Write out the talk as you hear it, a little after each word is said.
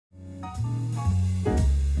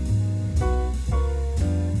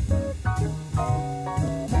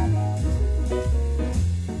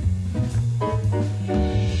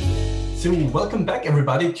So welcome back,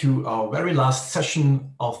 everybody, to our very last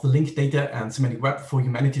session of the Linked Data and Semantic Web for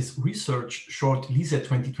Humanities Research, short LISA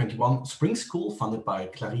 2021 Spring School, funded by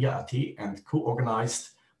Claria.at and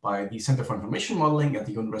co-organized by the Center for Information Modeling at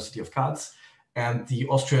the University of Graz and the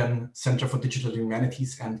Austrian Center for Digital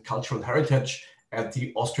Humanities and Cultural Heritage at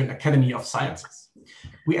the Austrian Academy of Sciences.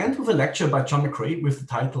 We end with a lecture by John McCrae with the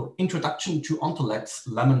title Introduction to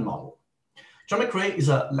OntoLex-Lemon Model. John McCrae is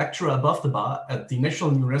a lecturer above the bar at the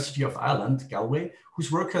National University of Ireland, Galway, whose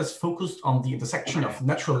work has focused on the intersection of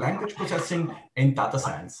natural language processing and data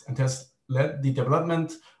science, and has led the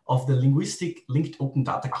development of the Linguistic Linked Open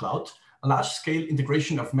Data Cloud, a large-scale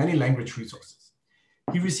integration of many language resources.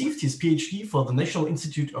 He received his PhD for the National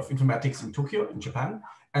Institute of Informatics in Tokyo, in Japan,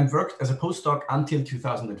 and worked as a postdoc until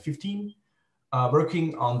 2015,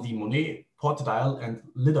 working on the Monet, Portadial, and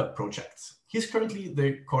LIDA projects. He's currently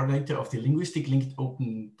the coordinator of the Linguistic Linked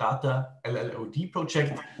Open Data LLOD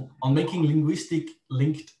project on making linguistic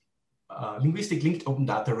linked open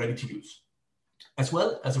data ready to use, as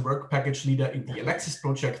well as a work package leader in the Alexis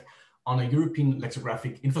project on a European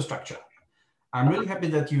lexicographic infrastructure. I'm really happy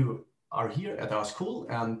that you are here at our school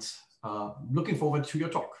and looking forward to your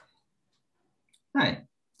talk. Hi,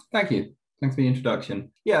 thank you. Thanks for the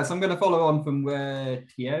introduction. Yeah, so I'm going to follow on from where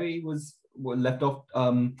Thierry was left off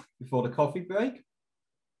before the coffee break.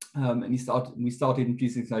 And we started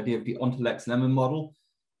introducing this idea of the OntoLex-Lemon Model.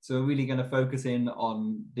 So we're really going to focus in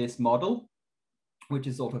on this model, which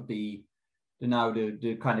is sort of the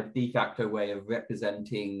kind of de facto way of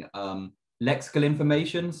representing lexical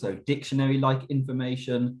information, so dictionary-like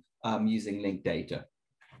information using linked data.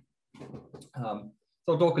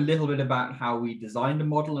 So I'll talk a little bit about how we designed the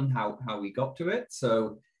model and how we got to it.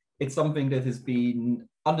 So it's something that has been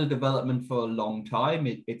under development for a long time.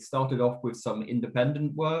 It started off with some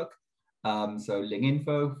independent work. So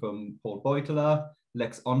Linginfo from Paul Beutler,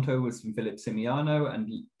 LexOnto was from Philip Simiano,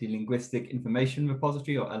 and the Linguistic Information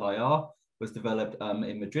Repository, or LIR, was developed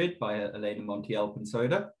in Madrid by Elena Montiel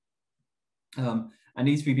Pensoda. And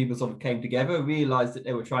these three people sort of came together, realized that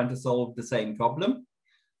they were trying to solve the same problem.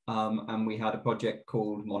 And we had a project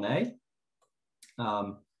called Monet,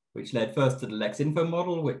 which led first to the Lexinfo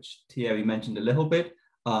model, which Thierry mentioned a little bit,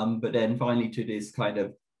 but then finally to this kind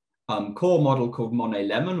of core model called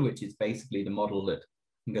Monet-Lemon, which is basically the model that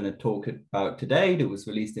I'm going to talk about today, that was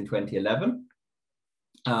released in 2011.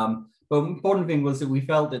 But the important thing was that we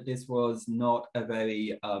felt that this was not a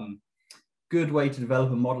very good way to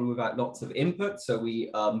develop a model without lots of input. So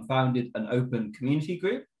we founded an open community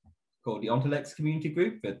group called the OntoLex Community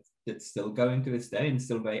Group that's still going to this day and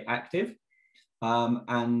still very active.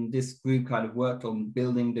 And this group kind of worked on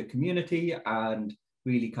building the community and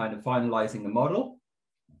really kind of finalizing the model.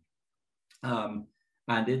 And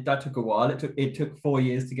that took a while. It took 4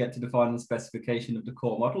 years to get to the final specification of the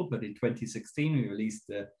core model, but in 2016, we released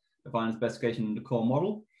the final specification of the core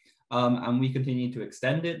model. And we continued to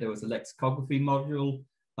extend it. There was a lexicography module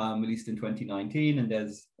released in 2019, and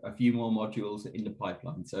there's a few more modules in the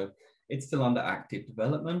pipeline. So it's still under active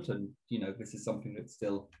development, and this is something that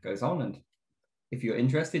still goes on. And if you're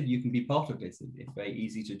interested, you can be part of this. It's very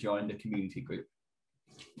easy to join the community group.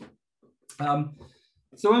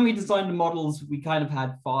 So when we designed the models, we kind of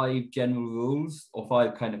had 5 general rules, or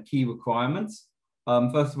 5 kind of key requirements.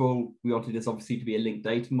 First of all, we wanted this obviously to be a linked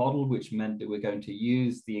data model, which meant that we're going to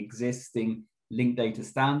use the existing linked data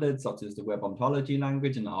standards, such as the Web Ontology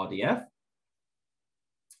language and RDF.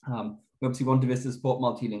 We obviously wanted this to support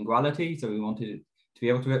multilinguality, so we wanted it to be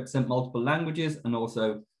able to represent multiple languages, and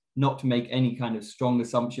also not to make any kind of strong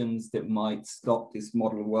assumptions that might stop this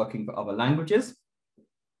model working for other languages.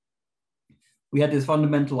 We had this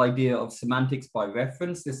fundamental idea of semantics by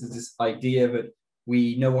reference. This is this idea that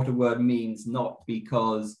we know what a word means, not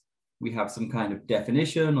because we have some kind of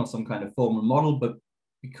definition or some kind of formal model, but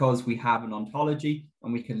because we have an ontology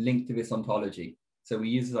and we can link to this ontology. So we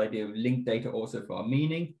use this idea of linked data also for our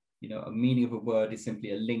meaning. A meaning of a word is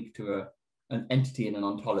simply a link to an entity in an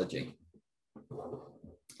ontology.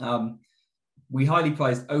 We highly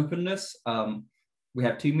prized openness. We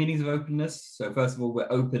have 2 meanings of openness. So first of all, we're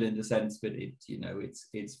open in the sense that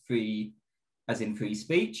it's free, as in free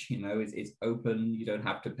speech. It's open. You don't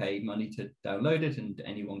have to pay money to download it, and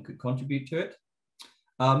anyone could contribute to it.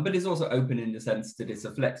 But it's also open in the sense that it's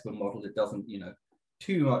a flexible model that doesn't,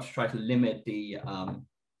 too much try to limit the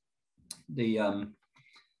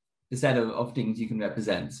set of things you can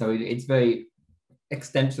represent. So it's very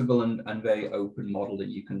extensible and very open model that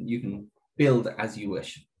you can build as you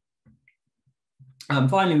wish.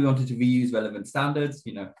 Finally, we wanted to reuse relevant standards.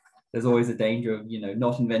 There's always a danger of,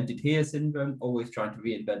 not invented here syndrome, always trying to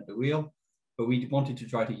reinvent the wheel. But we wanted to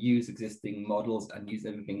try to use existing models and use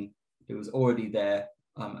everything it was already there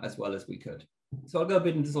as well as we could. So I'll go a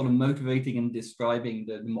bit into sort of motivating and describing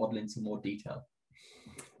the model in some more detail.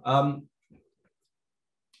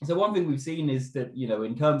 So one thing we've seen is that, you know,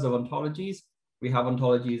 in terms of ontologies, we have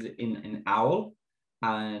ontologies in OWL,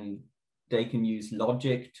 and they can use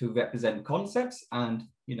logic to represent concepts. And,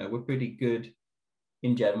 you know, we're pretty good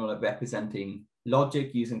in general at representing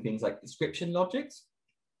logic using things like description logics.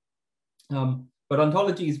 But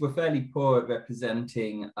ontologies were fairly poor at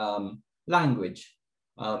representing language.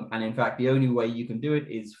 And in fact, the only way you can do it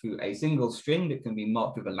is through a single string that can be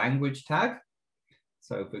marked with a language tag.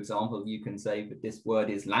 So for example, you can say that this word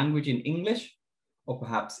is language in English, or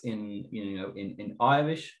perhaps in, you know, in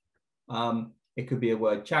Irish. It could be a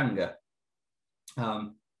word changa.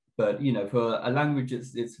 But, you know, for a language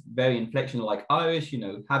it's very inflectional like Irish, you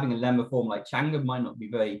know, having a lemma form like changa might not be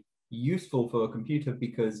very useful for a computer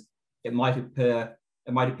because it might appear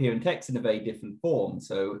in text in a very different form.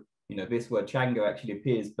 So, you know, this word changa actually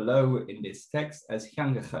appears below in this text as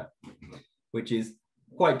changacha, which is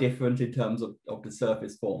quite different in terms of the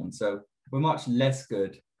surface form. So we're much less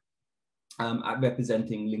good at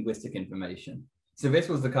representing linguistic information. So this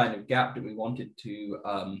was the kind of gap that we wanted to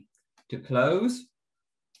close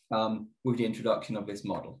with the introduction of this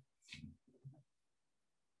model.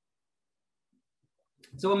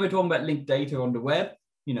 So when we're talking about linked data on the web,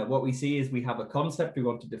 you know, what we see is we have a concept we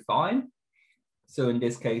want to define. So in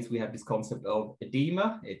this case, we have this concept of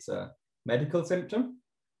edema. It's a medical symptom.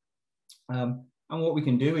 And what we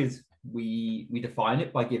can do is we define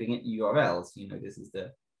it by giving it URLs. You know, this is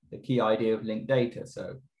the key idea of linked data.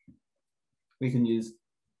 So we can use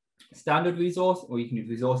standard resource, or you can use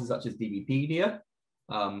resources such as DBpedia.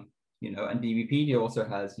 You know, and DBpedia also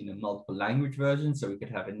has, you know, multiple language versions. So we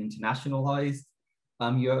could have an internationalized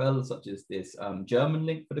URL, such as this German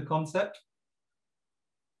link for the concept.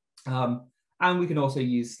 And we can also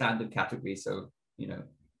use standard categories. So, you know,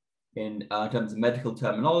 in terms of medical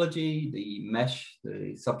terminology, the MESH,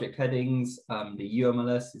 the subject headings, the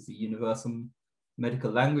UMLS is the Universal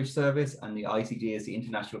Medical Language Service, and the ICD is the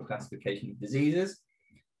International Classification of Diseases.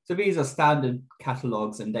 So these are standard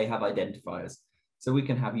catalogs, and they have identifiers. So we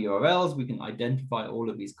can have URLs, we can identify all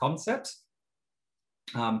of these concepts.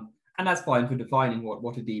 And that's fine for defining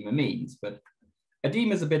what edema means. But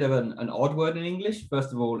edema is a bit of an odd word in English.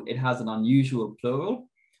 First of all, it has an unusual plural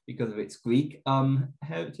because of its Greek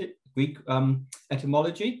heritage, Greek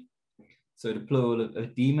etymology. So the plural of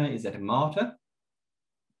edema is edemata.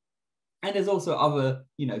 And there's also other,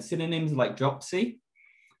 you know, synonyms like dropsy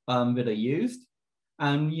that are used.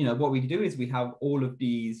 And, you know, what we do is we have all of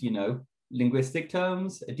these, you know, linguistic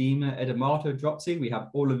terms, edema, edemata, dropsy. We have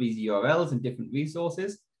all of these URLs and different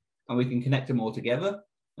resources, and we can connect them all together.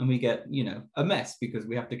 And we get, you know, a mess because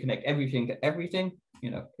we have to connect everything to everything.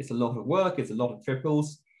 You know, it's a lot of work, it's a lot of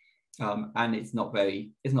triples, and it's not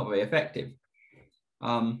very effective.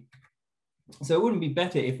 So it wouldn't be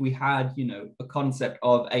better if we had, you know, a concept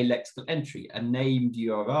of a lexical entry, a named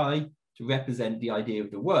URI to represent the idea of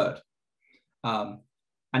the word.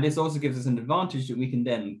 And this also gives us an advantage that we can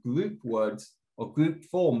then group words or group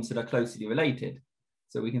forms that are closely related.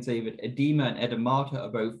 So we can say that edema and edemata are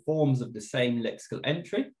both forms of the same lexical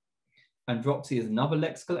entry, and dropsy is another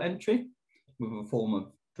lexical entry with a form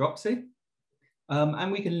of dropsy.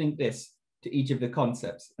 And we can link this to each of the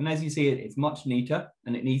concepts. And as you see, it's much neater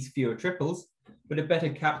and it needs fewer triples, but it better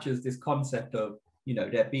captures this concept of, you know,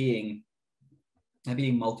 there being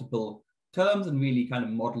multiple terms and really kind of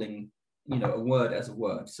modeling, you know, a word as a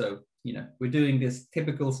word. So, you know, we're doing this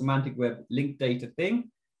typical semantic web linked data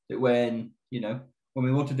thing that when, you know, when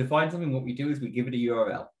we want to define something, what we do is we give it a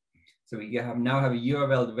URL. So we now have a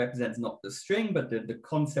URL that represents not the string, but the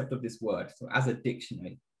concept of this word. So as a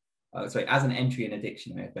dictionary, as an entry in a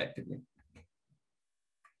dictionary, effectively.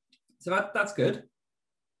 So that's good.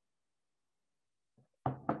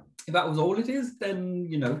 If that was all it is, then,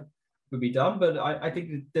 you know, we'd be done. But I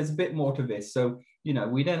think there's a bit more to this. So, you know,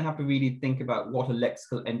 we then have to really think about what a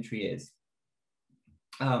lexical entry is.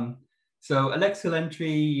 So a lexical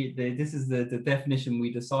entry, this is the definition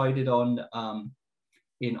we decided on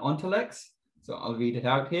in OntoLex. So I'll read it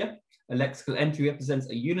out here. A lexical entry represents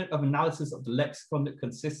a unit of analysis of the lexicon that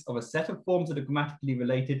consists of a set of forms that are grammatically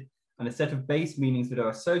related and a set of base meanings that are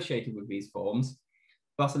associated with these forms.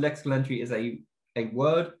 Thus, a lexical entry is a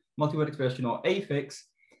word, multi-word expression, or affix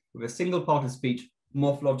with a single part of speech,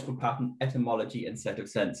 morphological pattern, etymology, and set of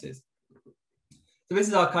senses. So this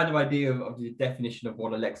is our kind of idea of the definition of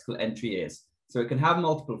what a lexical entry is. So it can have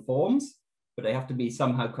multiple forms, but they have to be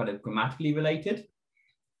somehow kind of grammatically related.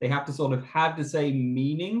 They have to sort of have the same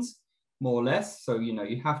meanings, more or less. So, you know,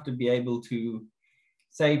 you have to be able to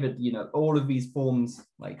say that, you know, all of these forms,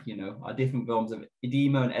 like, you know, are different forms of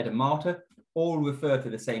edema and edemata, all refer to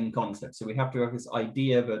the same concept. So we have to have this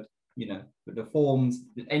idea that, you know, that the forms,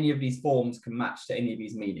 that any of these forms can match to any of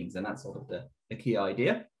these meanings, and that's sort of the key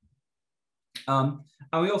idea. And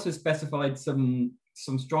we also specified some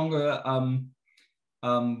stronger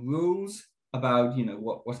rules about, you know,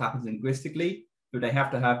 what happens linguistically. But they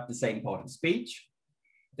have to have the same part of speech.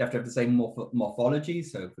 They have to have the same morphology.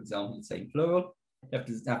 So, for example, the same plural. They have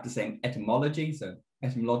to have the same etymology. So,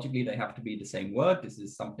 etymologically, they have to be the same word. This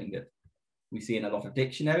is something that we see in a lot of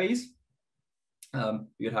dictionaries.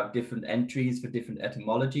 You'd have different entries for different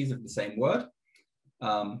etymologies of the same word.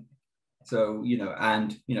 So, you know,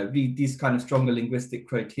 and, you know, these kind of stronger linguistic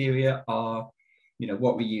criteria are, you know,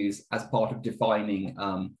 what we use as part of defining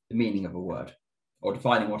the meaning of a word, or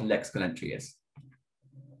defining what a lexical entry is.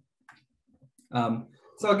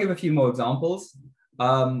 So I'll give a few more examples.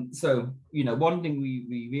 So, you know, one thing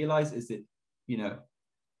we realize is that, you know,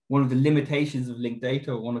 one of the limitations of linked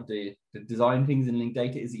data, or one of the design things in linked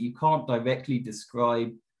data, is that you can't directly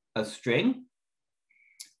describe a string.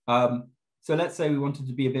 So let's say we wanted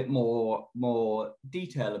to be a bit more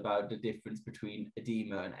detail about the difference between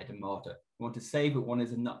edema and edemata. We want to say that one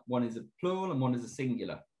is a plural and one is a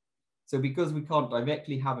singular. So because we can't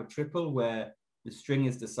directly have a triple where the string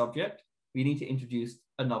is the subject, we need to introduce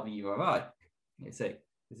another URI. Let's say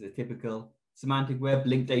this is a typical semantic web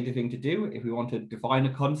linked data thing to do. If we want to define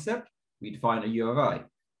a concept, we define a URI.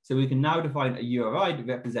 So we can now define a URI that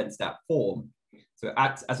represents that form. So it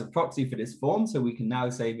acts as a proxy for this form. So we can now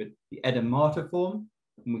say that the edemata form,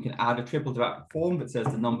 and we can add a triple to that form that says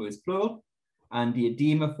the number is plural. And the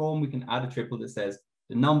edema form, we can add a triple that says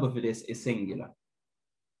the number for this is singular.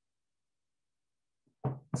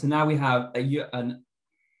 So now we have a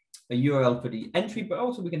URL for the entry, but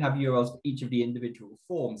also we can have URLs for each of the individual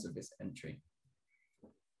forms of this entry.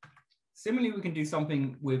 Similarly, we can do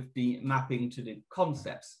something with the mapping to the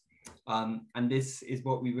concepts. And this is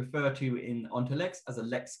what we refer to in OntoLex as a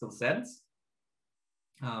lexical sense.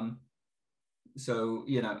 So,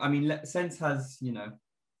 you know, I mean, sense has, you know,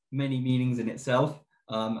 many meanings in itself,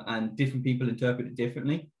 and different people interpret it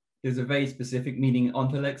differently. There's a very specific meaning in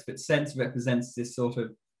OntoLex, but sense represents this sort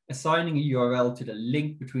of assigning a URL to the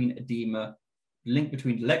link between edema, link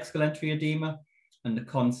between the lexical entry edema and the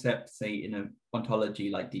concept, say, in an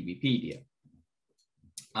ontology like DBpedia.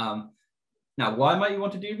 Now, why might you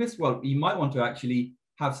want to do this? Well, you might want to actually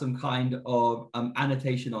have some kind of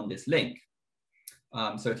annotation on this link.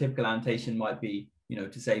 So a typical annotation might be, you know,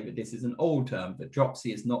 to say that this is an old term, that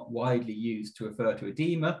dropsy is not widely used to refer to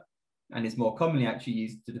edema and is more commonly actually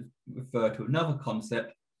used to refer to another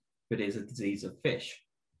concept that is a disease of fish.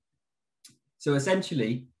 So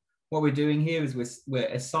essentially, what we're doing here is we're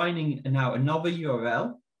assigning now another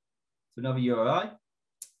URL, so another URI,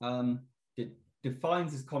 that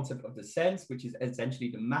defines this concept of the sense, which is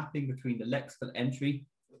essentially the mapping between the lexical entry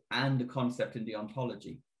and the concept in the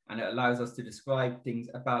ontology. And it allows us to describe things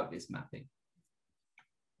about this mapping.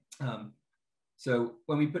 So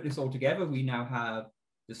when we put this all together, we now have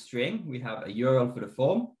the string, we have a URL for the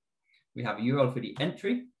form, we have a URL for the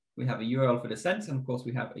entry, we have a URL for the sense, and of course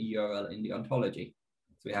we have a URL in the ontology.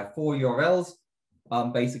 So we have 4 URLs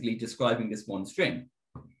basically describing this one string,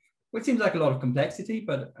 which seems like a lot of complexity,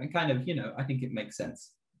 but kind of, you know, I think it makes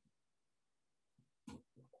sense.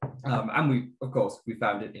 And we, of course, we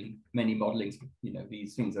found it in many modelings, you know,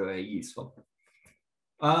 these things are very useful.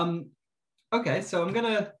 Okay, so I'm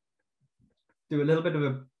gonna do a little bit of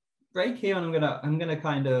a break here, and I'm gonna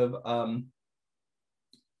kind of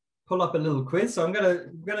pull up a little quiz. So I'm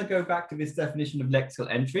gonna go back to this definition of lexical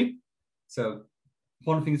entry. So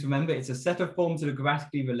one of the things to remember, it's a set of forms that are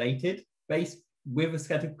grammatically related, based with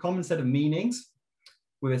a common set of meanings,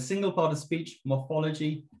 with a single part of speech,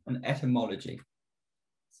 morphology, and etymology.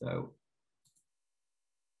 So,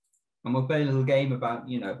 and we'll play a little game about,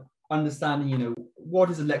 you know, understanding, you know, what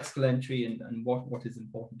is a lexical entry and what is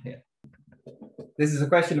important here. This is a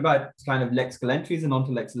question about kind of lexical entries and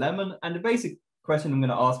OntoLex-Lemon, and the basic question I'm going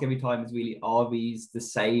to ask every time is really, are these the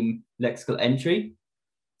same lexical entry?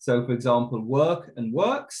 So, for example, work and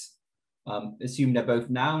works, assume they're both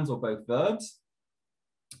nouns or both verbs.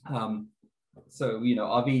 So, you know,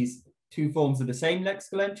 are these 2 forms of the same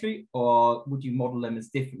lexical entry, or would you model them as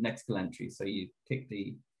different lexical entries? So you tick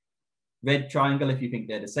the red triangle if you think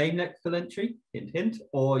they're the same lexical entry, hint, hint,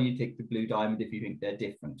 or you tick the blue diamond if you think they're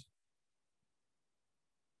different.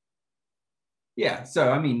 Yeah,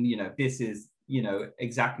 so I mean, you know, this is, you know,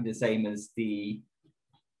 exactly the same as the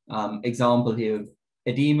example here of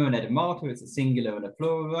edema and edemata. It's a singular and a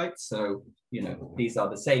plural, right? So, you know, these are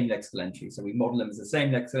the same lexical entry. So we model them as the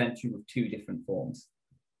same lexical entry with 2 different forms.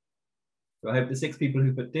 So I hope the 6 people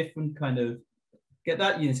who put different kind of get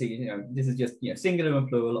that. You see, this is just singular and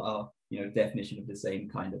plural are definition of the same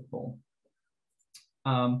kind of form.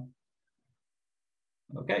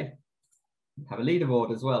 Okay, have a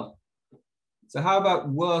leaderboard as well. So how about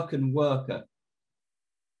work and worker?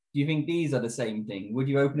 Do you think these are the same thing? Would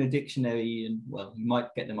you open a dictionary and, well, you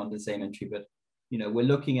might get them under the same entry, but we're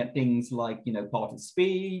looking at things like part of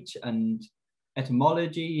speech and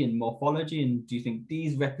etymology and morphology, and do you think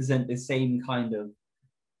these represent the same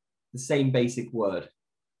basic word?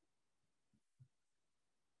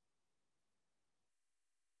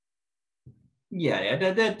 Yeah,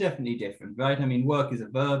 they're definitely different, right? I mean, work is a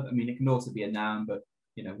verb. I mean, it can also be a noun, but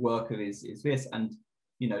worker is this, and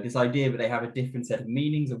this idea that they have a different set of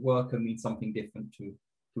meanings. A worker means something different to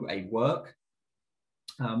a work.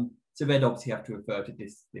 So they'd obviously have to refer to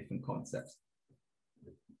this different concepts.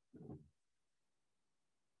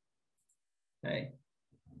 Okay,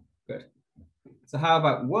 good. So how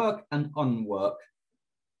about work and unwork?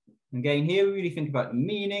 Again, here we really think about the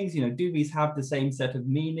meanings. Do these have the same set of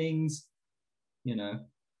meanings?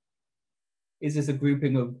 Is this a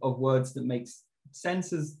grouping of words that makes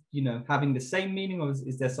sense as having the same meaning, or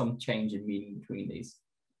is there some change in meaning between these?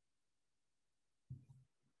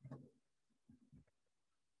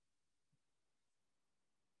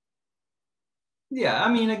 Yeah,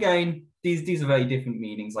 I mean, again, these are very different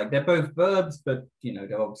meanings. Like, they're both verbs, but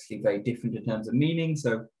they're obviously very different in terms of meaning.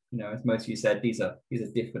 So as most of you said, these are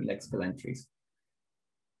different lexical entries.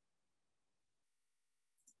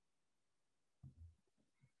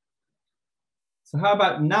 So how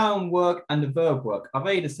about noun work and the verb work? Are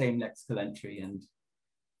they the same lexical entry? And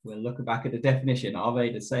we'll look back at the definition. Are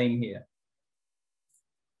they the same here?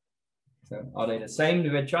 So are they the same, the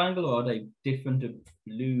red triangle, or are they different, the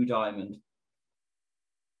blue diamond?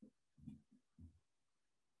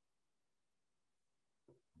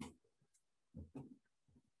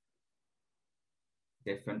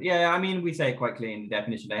 Different. Yeah, I mean, we say it quite clearly in the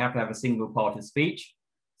definition. They have to have a single part of speech.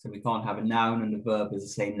 So we can't have a noun and a verb as the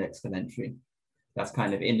same lexical entry. That's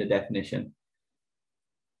kind of in the definition.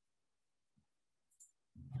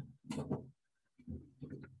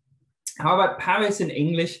 How about Paris in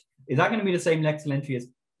English? Is that going to be the same lexical entry as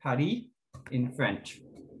Paris in French?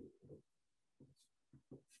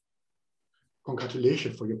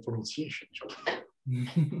 Congratulations for your pronunciation, John.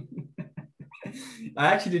 I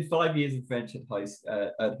actually did 5 years of French at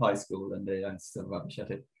high school, and I'm still rubbish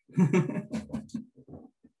at it.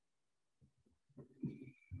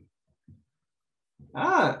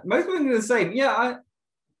 Most of them are the same. Yeah,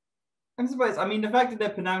 I'm surprised. I mean, the fact that they're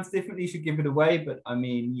pronounced differently should give it away, but I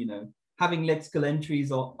mean, having lexical entries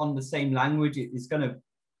on the same language is going to,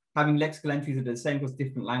 having lexical entries that are the same across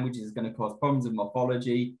different languages is going to cause problems with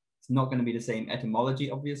morphology. It's not going to be the same etymology,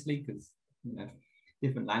 obviously, because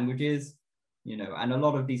different languages, and a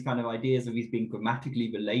lot of these kind of ideas of these being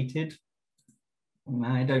grammatically related,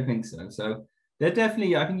 I don't think so. So they're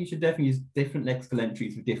definitely, I think you should definitely use different lexical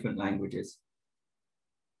entries for different languages.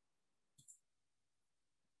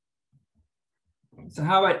 So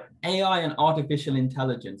how about AI and artificial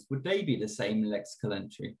intelligence? Would they be the same lexical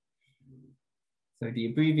entry? So the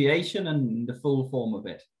abbreviation and the full form of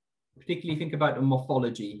it. Particularly think about the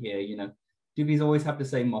morphology here, do these always have the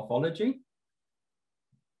same morphology?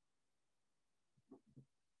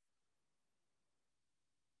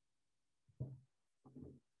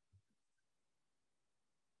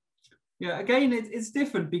 Yeah, again, it's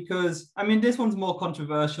different because, I mean, this one's more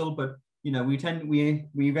controversial, but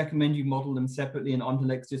we recommend you model them separately in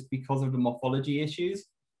OntoLex just because of the morphology issues,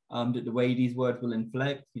 that the way these words will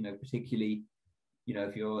inflect, particularly,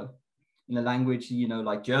 if you're in a language,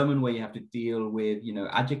 like German, where you have to deal with,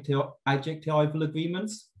 adjectival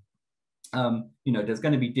agreements, there's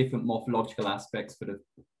going to be different morphological aspects for the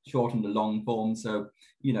short and the long form. So,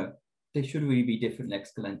 there should really be different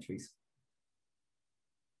lexical entries.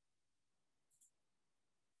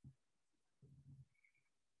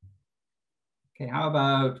 Okay, how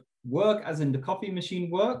about work as in the coffee machine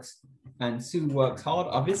works and Sue works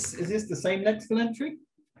hard? Is this the same lexical entry?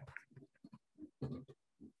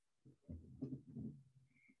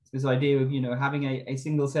 This idea of, having a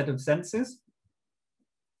single set of senses.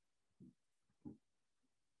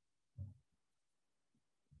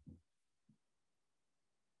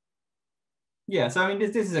 Yeah, so I mean,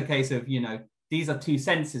 this is a case of, these are two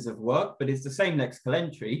senses of work, but it's the same lexical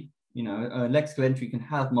entry. A lexical entry can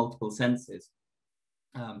have multiple senses.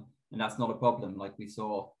 And that's not a problem, like we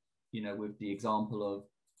saw, with the example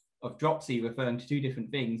of dropsy referring to two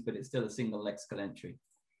different things, but it's still a single lexical entry.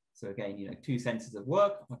 So again, two senses of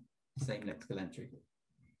work, same lexical entry.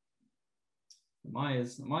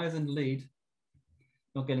 Maya's in the lead.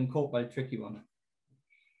 not getting caught by a tricky one.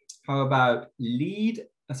 How about lead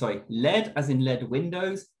as in lead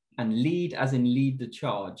windows and lead as in lead the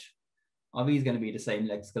charge? Are these going to be the same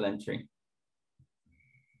lexical entry?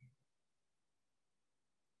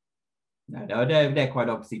 No, they're quite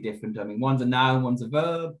obviously different. I mean, one's a noun, one's a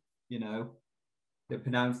verb, you know, they're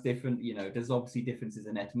pronounced different, you know, there's obviously differences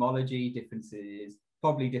in etymology,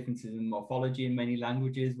 probably differences in morphology in many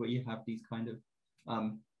languages where you have these kind of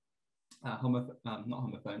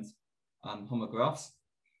homographs.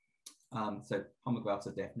 So homographs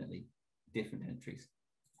are definitely different entries.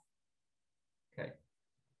 Okay.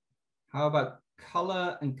 How about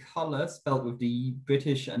color and color spelled with the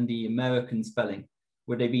British and the American spelling?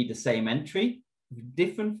 Would they be the same entry,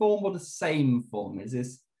 different form, or the same form? Is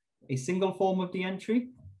this a single form of the entry?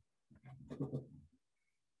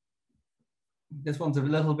 This one's a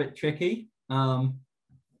little bit tricky.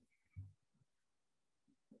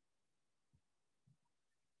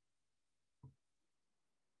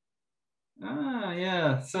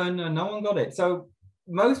 Yeah, so no one got it. So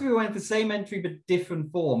most people went for the same entry but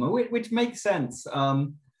different form, which makes sense.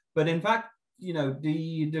 But in fact, you know,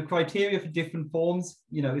 the criteria for different forms,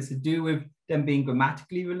 you know, is to do with them being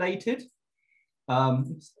grammatically related.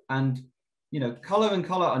 And, you know, color and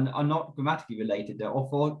color are not grammatically related. They're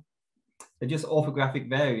just orthographic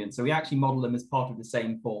variants. So we actually model them as part of the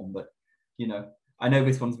same form. But, you know, I know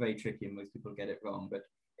this one's very tricky and most people get it wrong, but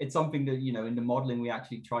it's something that, you know, in the modeling, we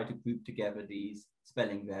actually try to group together these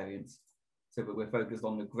spelling variants so that we're focused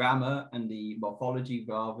on the grammar and the morphology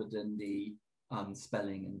rather than the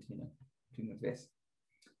spelling and, you know, doing with this.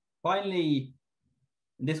 Finally,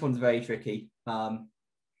 this one's very tricky.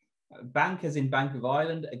 Bank as in Bank of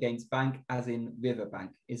Ireland against bank as in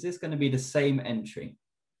Riverbank. Is this going to be the same entry?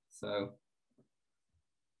 So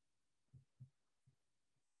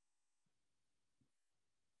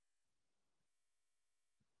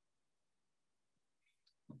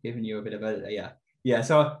giving you a bit of a, yeah.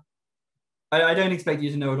 So I don't expect you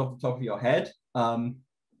to know it off the top of your head.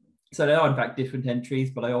 So there are in fact different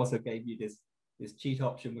entries, but I also gave you this cheat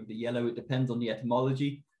option with the yellow. It depends on the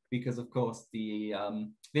etymology, because of course the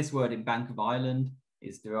this word in Bank of Ireland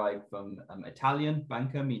is derived from Italian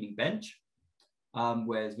banca, meaning bench,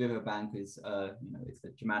 whereas riverbank is you know, it's a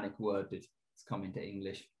Germanic word that's come into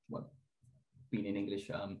English, well, been in English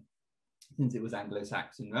since it was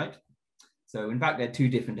Anglo-Saxon, right? So in fact, they're two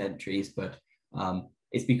different entries, but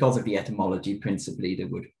it's because of the etymology principally that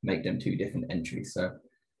would make them two different entries. So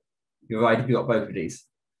you're right if you got both of these.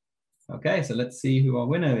 Okay, so let's see who our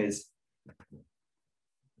winner is.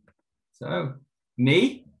 So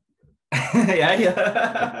me,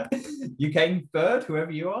 yeah. You came third,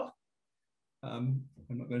 whoever you are. I'm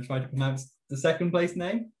not going to try to pronounce the second place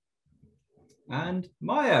name. And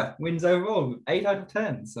Maya wins overall with 8 out of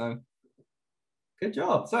 10. So good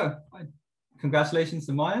job. So congratulations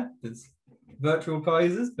to Maya. There's virtual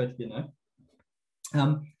prizes, but you know.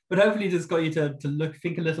 But hopefully this got you to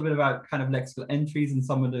think a little bit about kind of lexical entries and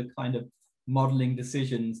some of the kind of modeling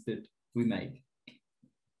decisions that we make.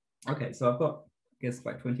 Okay, so I've got, I guess,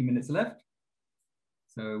 about 20 minutes left.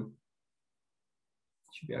 So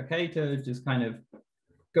it should be okay to just kind of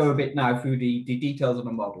go a bit now through the details of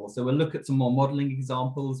the model. So we'll look at some more modeling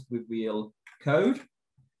examples with real code.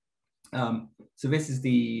 So this is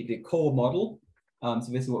the core model.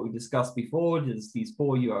 So this is what we discussed before. There's these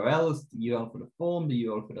 4 URLs, the URL for the form, the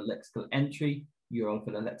URL for the lexical entry, URL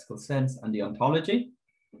for the lexical sense, and the ontology.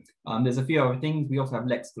 There's a few other things. We also have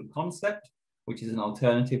lexical concept, which is an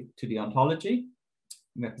alternative to the ontology.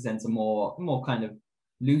 It represents a more kind of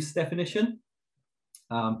loose definition.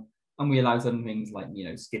 And we allow some things like, you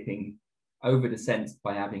know, skipping over the sense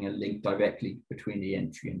by having a link directly between the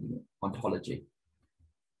entry and the ontology.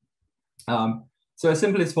 So a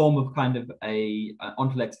simplest form of kind of an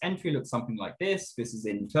OntoLex entry looks something like this. This is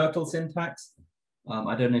in Turtle syntax.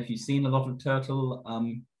 I don't know if you've seen a lot of Turtle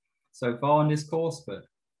so far in this course, but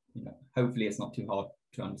you know, hopefully it's not too hard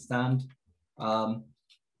to understand.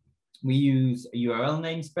 We use a URL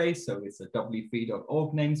namespace, so it's a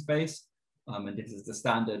w3.org namespace, and this is the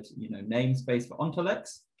standard, you know, namespace for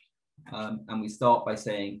OntoLex. And we start by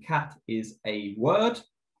saying cat is a word.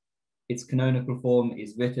 Its canonical form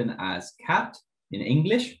is written as cat in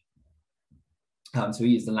English. So we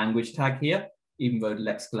use the language tag here, even though the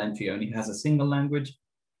lexical entry only has a single language.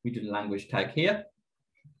 We do the language tag here.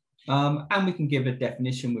 And we can give a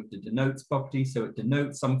definition with the denotes property. So it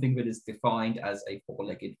denotes something that is defined as a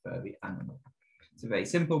 4-legged furry animal. So very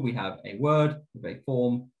simple. We have a word with a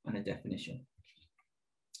form and a definition.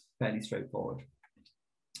 Fairly straightforward.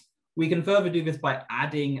 We can further do this by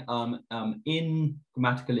adding in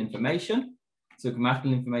grammatical information. So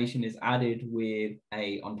grammatical information is added with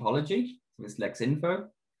a ontology, so it's lexinfo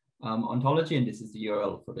ontology, and this is the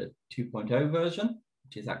URL for the 2.0 version,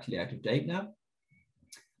 which is actually out of date now.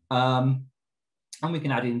 And we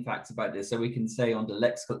can add in facts about this. So we can say on the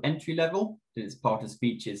lexical entry level that it's part of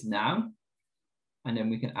speech is noun, and then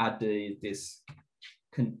we can add this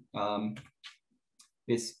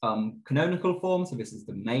canonical form. So this is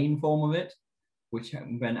the main form of it, which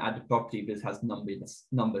when added property, this has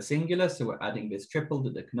number singular. So we're adding this triple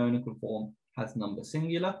that the canonical form has number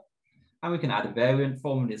singular. And we can add a variant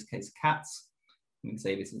form, in this case, cats. We can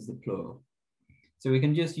say this is the plural. So we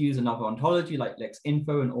can just use another ontology like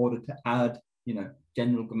lexinfo in order to add,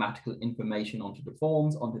 general grammatical information onto the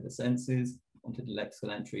forms, onto the senses, onto the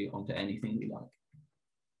lexical entry, onto anything we like.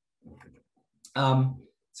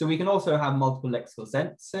 So we can also have multiple lexical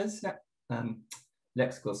senses.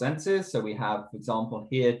 So we have, for example,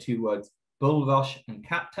 here 2 words, bulrush and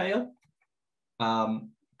cattail.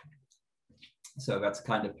 So that's a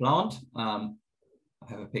kind of plant. I'll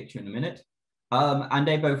have a picture in a minute. And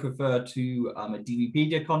they both refer to a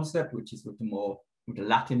DBpedia concept, which is with the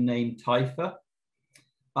Latin name typha.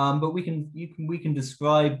 But we can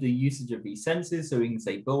describe the usage of these senses. So we can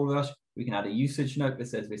say bulrush. We can add a usage note that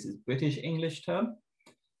says this is British English term.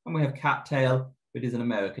 And we have cattail, which is an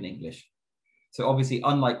American English. So obviously,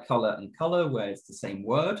 unlike color and color, where it's the same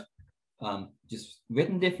word, just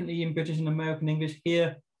written differently in British and American English,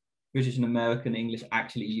 here, British and American English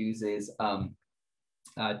actually uses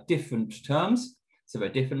different terms. So they're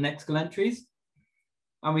different lexical entries.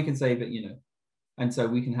 And we can say that, and so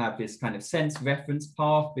we can have this kind of sense reference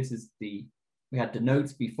path. This is we had the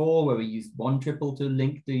notes before where we used 1 triple to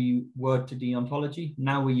link the word to the ontology.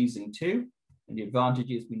 Now we're using 2. And the advantage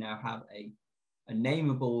is we now have a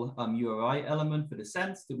nameable URI element for the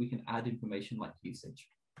sense that we can add information like usage.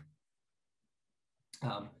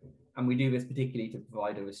 And we do this particularly to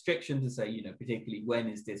provide a restriction to say, particularly when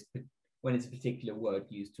is a particular word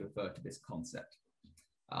used to refer to this concept.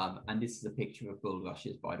 And this is a picture of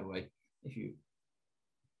bulrushes, by the way, if you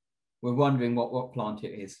were wondering what plant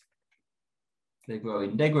it is. They grow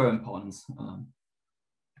in ponds.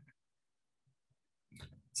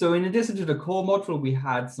 So in addition to the core module, we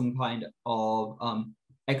had some kind of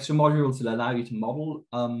extra modules that allow you to model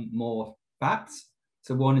more facts.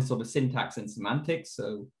 So one is sort of syntax and semantics.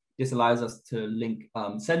 So this allows us to link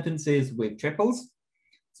sentences with triples.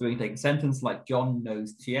 So we can take a sentence like John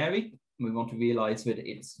knows Thierry, and we want to realize that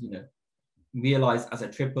it's, realized as a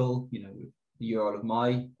triple, the URL of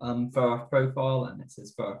my Ferraf profile, and it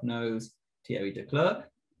says Ferraf knows Thierry de Klerk.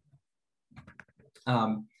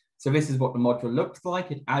 So this is what the module looks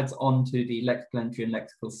like. It adds on to the lexical entry and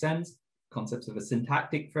lexical sense, concepts of a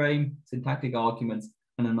syntactic frame, syntactic arguments,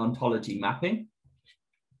 and an ontology mapping.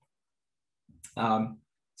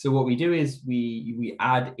 So what we do is we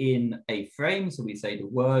add in a frame. So we say the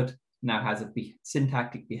word now has a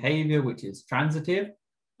syntactic behavior, which is transitive.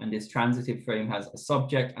 And this transitive frame has a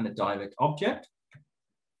subject and a direct object.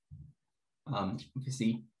 You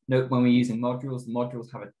see, note when we're using modules, the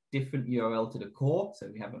modules have a different URL to the core. So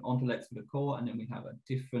we have an OntoLex for the core, and then we have a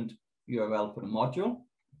different URL for the module.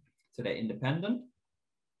 So they're independent.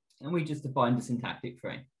 And we just define the syntactic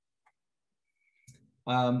frame.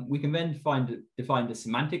 We can then define the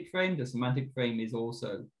semantic frame. The semantic frame is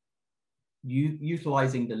also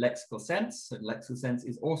utilizing the lexical sense. So the lexical sense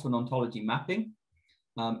is also an ontology mapping.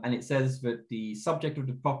 And it says that the subject of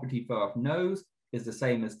the property Ferraf knows is the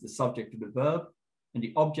same as the subject of the verb. And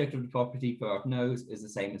the object of the property Ferraf knows is the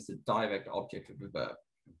same as the direct object of the verb.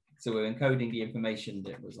 So we're encoding the information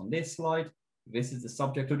that was on this slide. This is the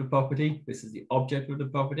subject of the property. This is the object of the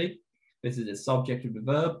property. This is the subject of the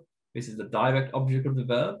verb. This is the direct object of the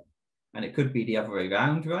verb. And it could be the other way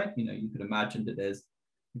around, right? You could imagine that there's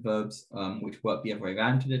verbs which work the other way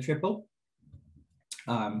around to the triple.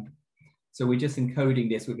 So we're just encoding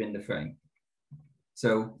this within the frame.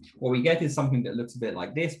 So what we get is something that looks a bit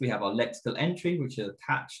like this. We have our lexical entry, which is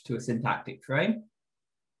attached to a syntactic frame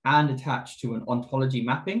and attached to an ontology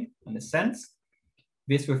mapping and a sense.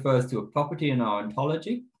 This refers to a property in our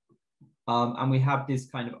ontology. And we have this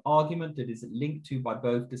kind of argument that is linked to by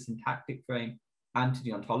both the syntactic frame and to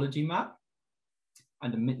the ontology map.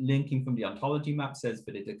 And the linking from the ontology map says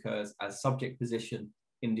that it occurs as subject position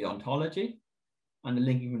in the ontology. And the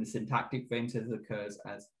linking from the syntactic frame says it occurs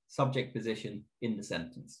as subject position in the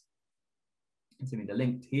sentence. And so the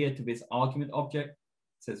link here to this argument object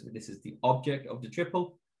says that this is the object of the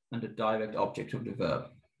triple and the direct object of the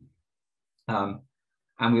verb.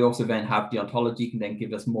 And we also then have the ontology can then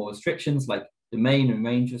give us more restrictions like domain and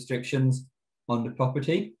range restrictions on the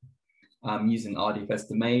property using RDFS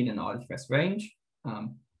domain and RDFS range.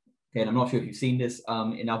 Okay, and I'm not sure if you've seen this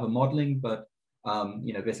in other modeling, but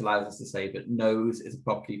this allows us to say that knows is a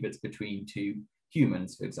property that's between two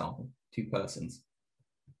humans, for example, two persons.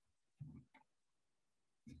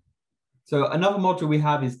 So another module we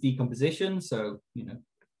have is decomposition. So,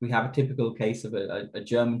 we have a typical case of a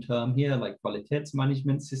German term here, like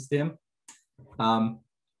Qualitätsmanagement System.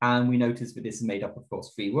 And we notice that this is made up of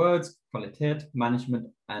course, 3 words, Qualität, management,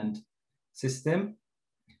 and system.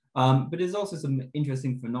 But there's also some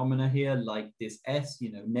interesting phenomena here, like this S,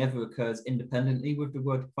 never occurs independently with the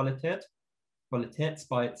word Qualität. Qualitäts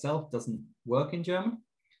by itself doesn't work in German.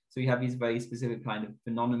 So you have these very specific kind of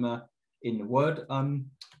phenomena in the word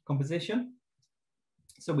composition.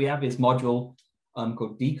 So we have this module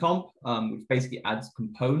called decomp, which basically adds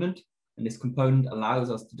component. And this component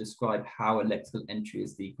allows us to describe how a lexical entry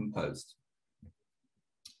is decomposed.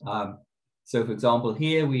 So for example,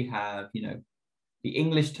 here we have, the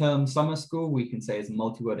English term summer school, we can say is a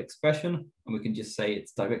multi-word expression, and we can just say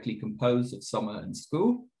it's directly composed of summer and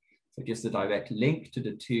school. So just a direct link to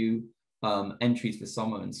the 2 entries for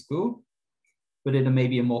summer and school. But in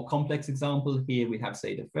maybe a more complex example, here we have,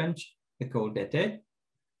 say, the French école d'été,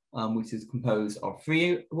 which is composed of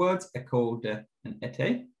 3 words, école de and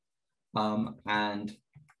été. And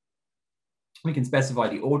we can specify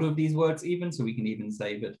the order of these words even, so we can even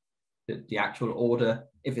say that the actual order,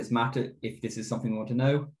 if this is something we want to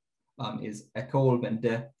know, is école, then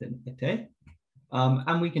de, then été.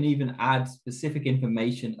 And we can even add specific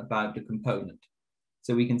information about the component.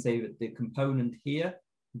 So we can say that the component here,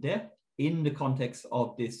 de, in the context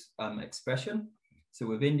of this expression, so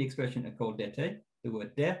within the expression école d'été, the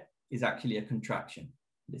word de is actually a contraction.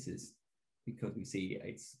 This is because we see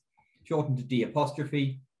it's shortened to D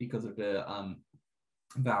apostrophe because of the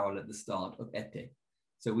vowel at the start of été.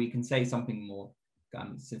 So we can say something more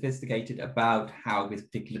sophisticated about how this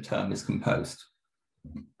particular term is composed.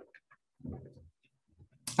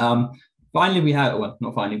 Finally, we have, well,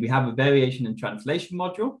 not finally, we have a variation and translation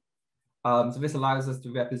module. So this allows us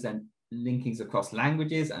to represent linkings across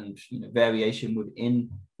languages and variation within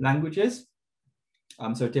languages.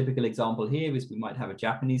 So a typical example here is we might have a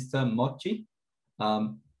Japanese term, mochi,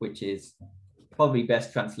 which is probably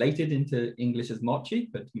best translated into English as mochi,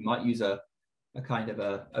 but you might use a kind of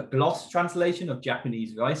a gloss translation of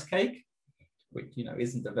Japanese rice cake, which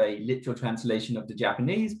isn't a very literal translation of the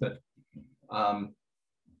Japanese, but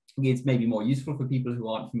it's maybe more useful for people who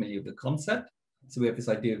aren't familiar with the concept. So we have this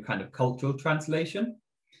idea of kind of cultural translation.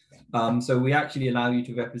 So we actually allow you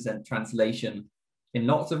to represent translation in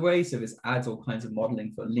lots of ways. So this adds all kinds of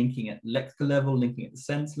modeling for linking at lexical level, linking at the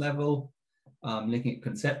sense level, linking at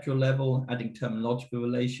conceptual level, adding terminological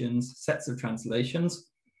relations, sets of translations.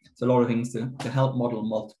 So a lot of things to help model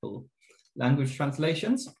multiple language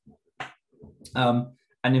translations. And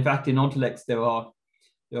in fact, in OntoLex, there are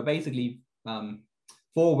basically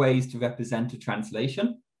 4 ways to represent a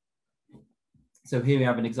translation. So here we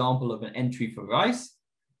have an example of an entry for rice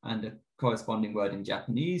and a corresponding word in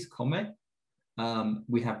Japanese, kome.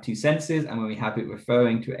 We have 2 senses, and when we have it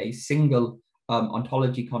referring to a single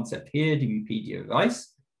ontology concept here, the Wikipedia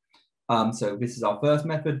rice. So this is our first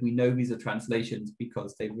method. We know these are translations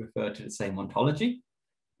because they refer to the same ontology.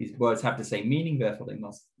 These words have the same meaning, therefore they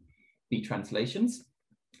must be translations.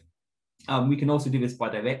 We can also do this by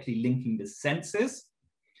directly linking the senses.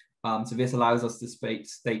 So this allows us to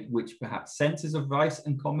state which perhaps senses of rice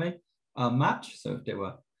and kome match. So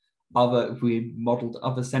if we modeled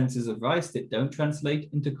other senses of rice that don't translate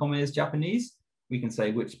into kome as Japanese, we can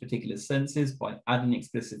say which particular senses by adding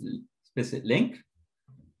explicit link.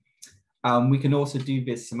 We can also do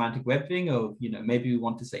this semantic web thing of, maybe we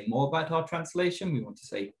want to say more about our translation. We want to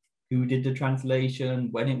say who did the translation,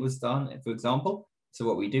 when it was done, for example. So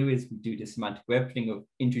what we do is we do this semantic web thing of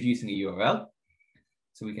introducing a URL.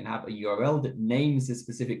 So we can have a URL that names a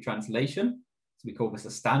specific translation. So we call this a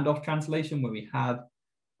standoff translation, where we have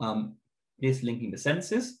this linking the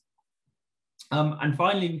senses. And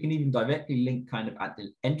finally, we can even directly link kind of at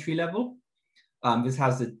the entry level. This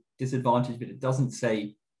has the disadvantage that it doesn't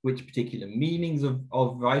say which particular meanings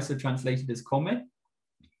of rice are translated as kome.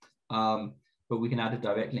 But we can add a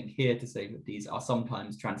direct link here to say that these are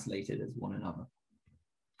sometimes translated as one another.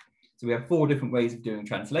 So we have 4 different ways of doing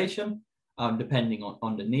translation, depending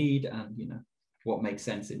on the need and what makes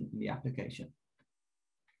sense in the application.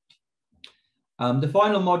 The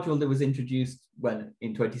final module that was introduced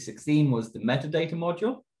in 2016 was the metadata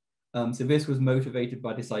module. So this was motivated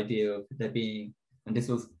by this idea of there being, and this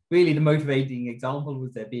was really the motivating example,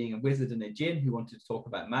 was there being a wizard and a djinn who wanted to talk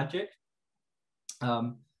about magic.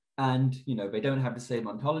 And they don't have the same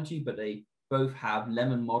ontology, but they both have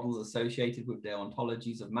lemon models associated with their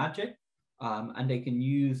ontologies of magic. and they can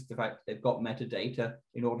use the fact that they've got metadata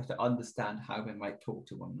in order to understand how they might talk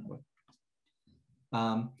to one another.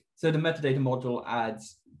 So the metadata module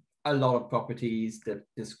adds a lot of properties that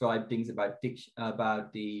describe things about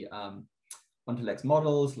the OntoLex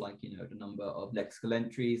models, like the number of lexical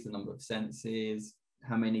entries, the number of senses,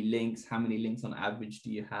 how many links on average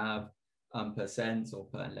do you have per sense or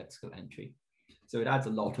per lexical entry. So it adds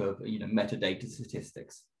a lot of metadata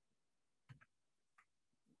statistics.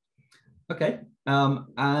 Okay,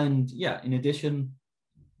 and yeah, in addition,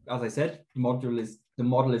 as I said, the model is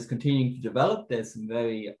continuing to develop. There's some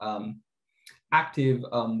very active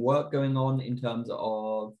work going on in terms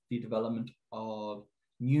of the development of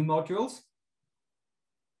new modules.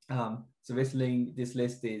 So this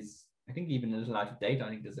list is, I think, even a little out of date. I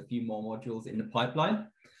think there's a few more modules in the pipeline.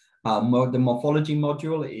 The morphology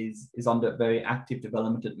module is under very active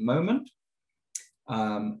development at the moment,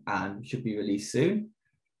 and should be released soon.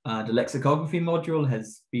 The lexicography module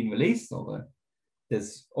has been released, although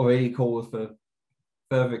there's already calls for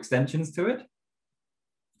further extensions to it.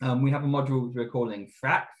 We have a module which we're calling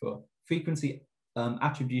FRAC, for frequency,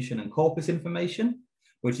 attribution, and corpus information,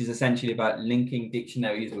 which is essentially about linking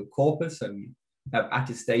dictionaries with corpus. So you have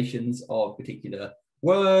attestations of particular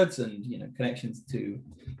words and connections to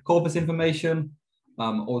corpus information.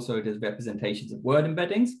 Also, there's representations of word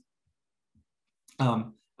embeddings.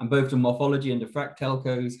 And both the morphology and the FRAC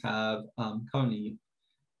telcos have currently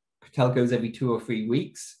telcos every 2 or 3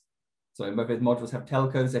 weeks. So both those modules have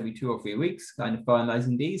telcos every 2 or 3 weeks, kind of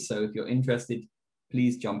finalizing these. So if you're interested,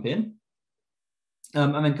 please jump in.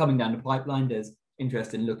 And then coming down the pipeline, there's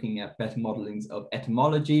interest in looking at better modelings of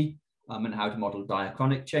etymology and how to model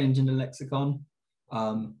diachronic change in the lexicon.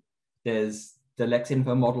 There's the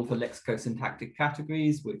LexInfo model for lexico-syntactic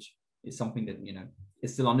categories, which is something that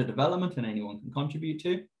is still under development and anyone can contribute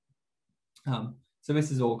to. So this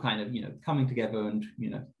is all kind of coming together, and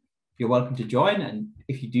you're welcome to join. And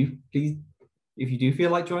if you do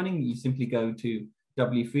feel like joining, you simply go to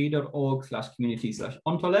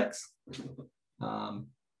w3.org/community/ontolex.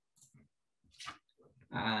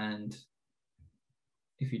 And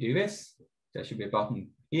if you do this, there should be a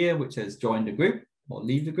button here which says join the group or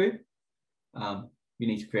leave the group. You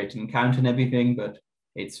need to create an account and everything, but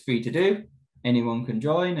it's free to do. Anyone can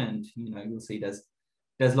join, and you'll see there's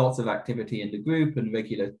lots of activity in the group and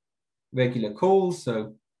regular calls.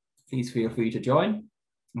 So please feel free to join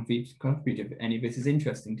and free to contribute if any of this is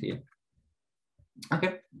interesting to you.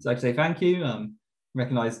 Okay, so I'd like to say thank you.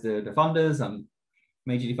 Recognize the funders.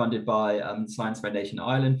 Majorly funded by Science Foundation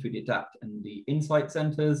Ireland through the ADAPT and the Insight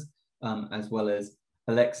Centres, as well as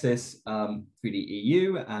Alexis through the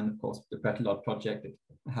EU, and of course the Petalod project that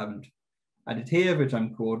I haven't added here, which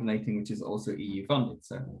I'm coordinating, which is also EU funded.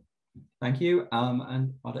 So thank you.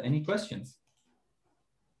 And are there any questions?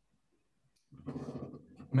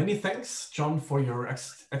 Many thanks, John, for your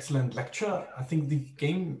excellent lecture. I think the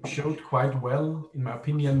game showed quite well, in my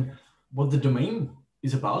opinion, what the domain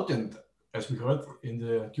is about. And as we heard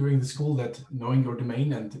during the school, that knowing your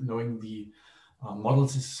domain and knowing the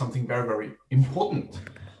models is something very, very important.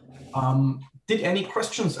 Did any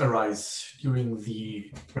questions arise during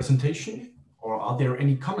the presentation, or are there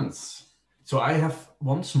any comments? So I have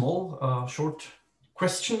one small short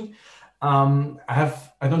question. I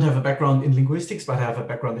don't have a background in linguistics, but I have a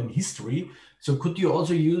background in history. So could you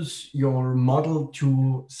also use your model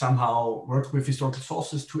to somehow work with historical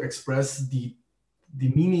sources to express the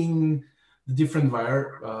meaning, the different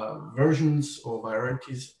versions or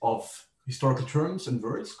varieties of historical terms and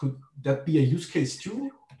words? Could that be a use case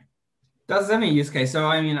too? That's definitely a use case. So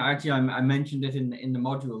I mean, actually, I mentioned it in the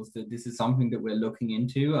modules that this is something that we're looking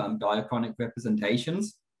into, diachronic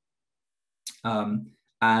representations.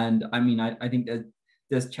 And I mean, I think that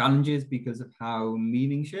there's challenges because of how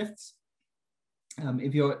meaning shifts.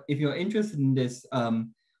 If you're interested in this,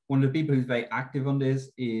 one of the people who's very active on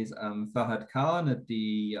this is Fahad Khan at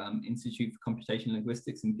the Institute for Computational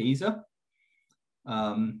Linguistics in Pisa.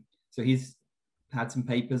 So he's had some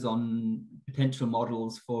papers on potential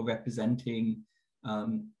models for representing,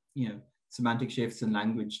 semantic shifts and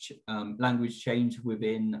language change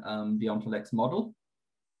within the OntoLex model.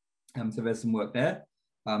 So there's some work there.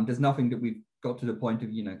 There's nothing that we've got to the point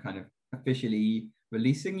of, kind of officially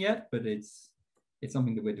releasing yet, but it's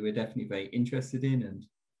something that we're definitely very interested in. And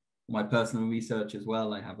my personal research as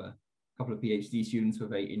well, I have a couple of PhD students who are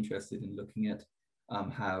very interested in looking at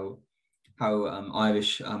how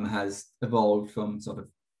Irish has evolved from sort of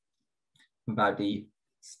about the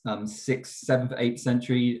 6th, 7th, 8th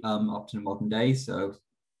century up to the modern day. So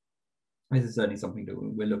this is certainly something that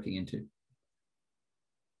we're looking into.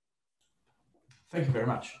 Thank you very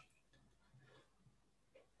much.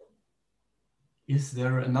 Is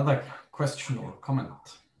there another question or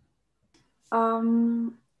comment?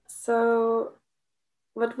 So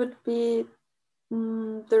what would be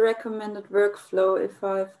the recommended workflow if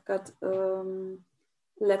I've got a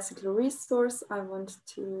lexical resource I want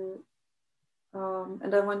to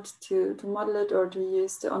and I want to model it or to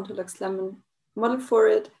use the OntoLex-Lemon model for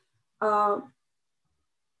it? How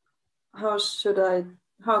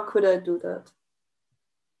could I do that?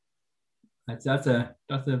 That's a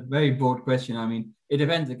very broad question. I mean, it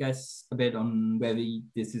depends, I guess, a bit on whether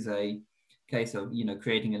this is a case of, you know,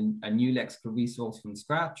 creating a new lexical resource from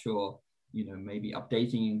scratch, or, you know, maybe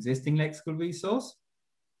updating an existing lexical resource.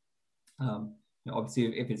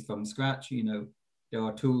 Obviously, if it's from scratch, you know, there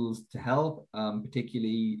are tools to help.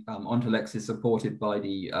 Particularly, OntoLex is supported by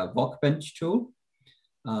the Workbench tool,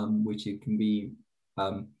 which it can be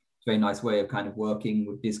a very nice way of kind of working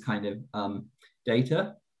with this kind of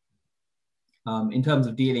data. In terms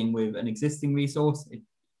of dealing with an existing resource, it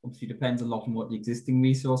obviously depends a lot on what the existing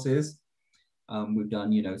resource is. We've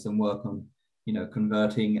done, you know, some work on, you know,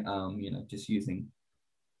 converting, you know, just using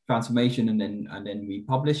transformation and then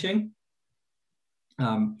republishing.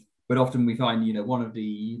 But often we find, you know, one of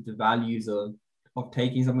the values of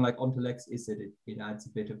taking something like OntoLex is that it adds a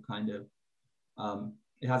bit of kind of,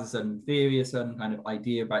 it has a certain theory, a certain kind of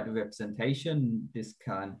idea about the representation. This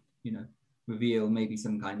can, you know, reveal maybe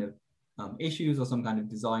some kind of issues or some kind of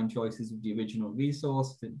design choices of the original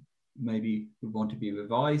resource that maybe would want to be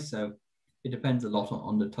revised. So it depends a lot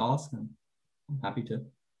on the task, and I'm happy to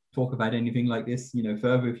talk about anything like this, you know,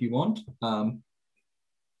 further if you want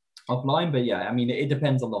offline. But yeah, I mean, it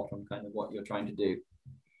depends a lot on kind of what you're trying to do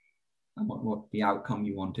and what the outcome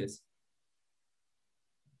you want is.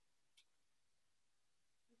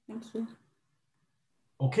 Thank you.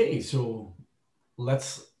 Okay, so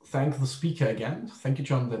let's thank the speaker again. Thank you,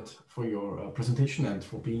 John, for your presentation and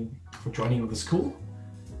for joining the school.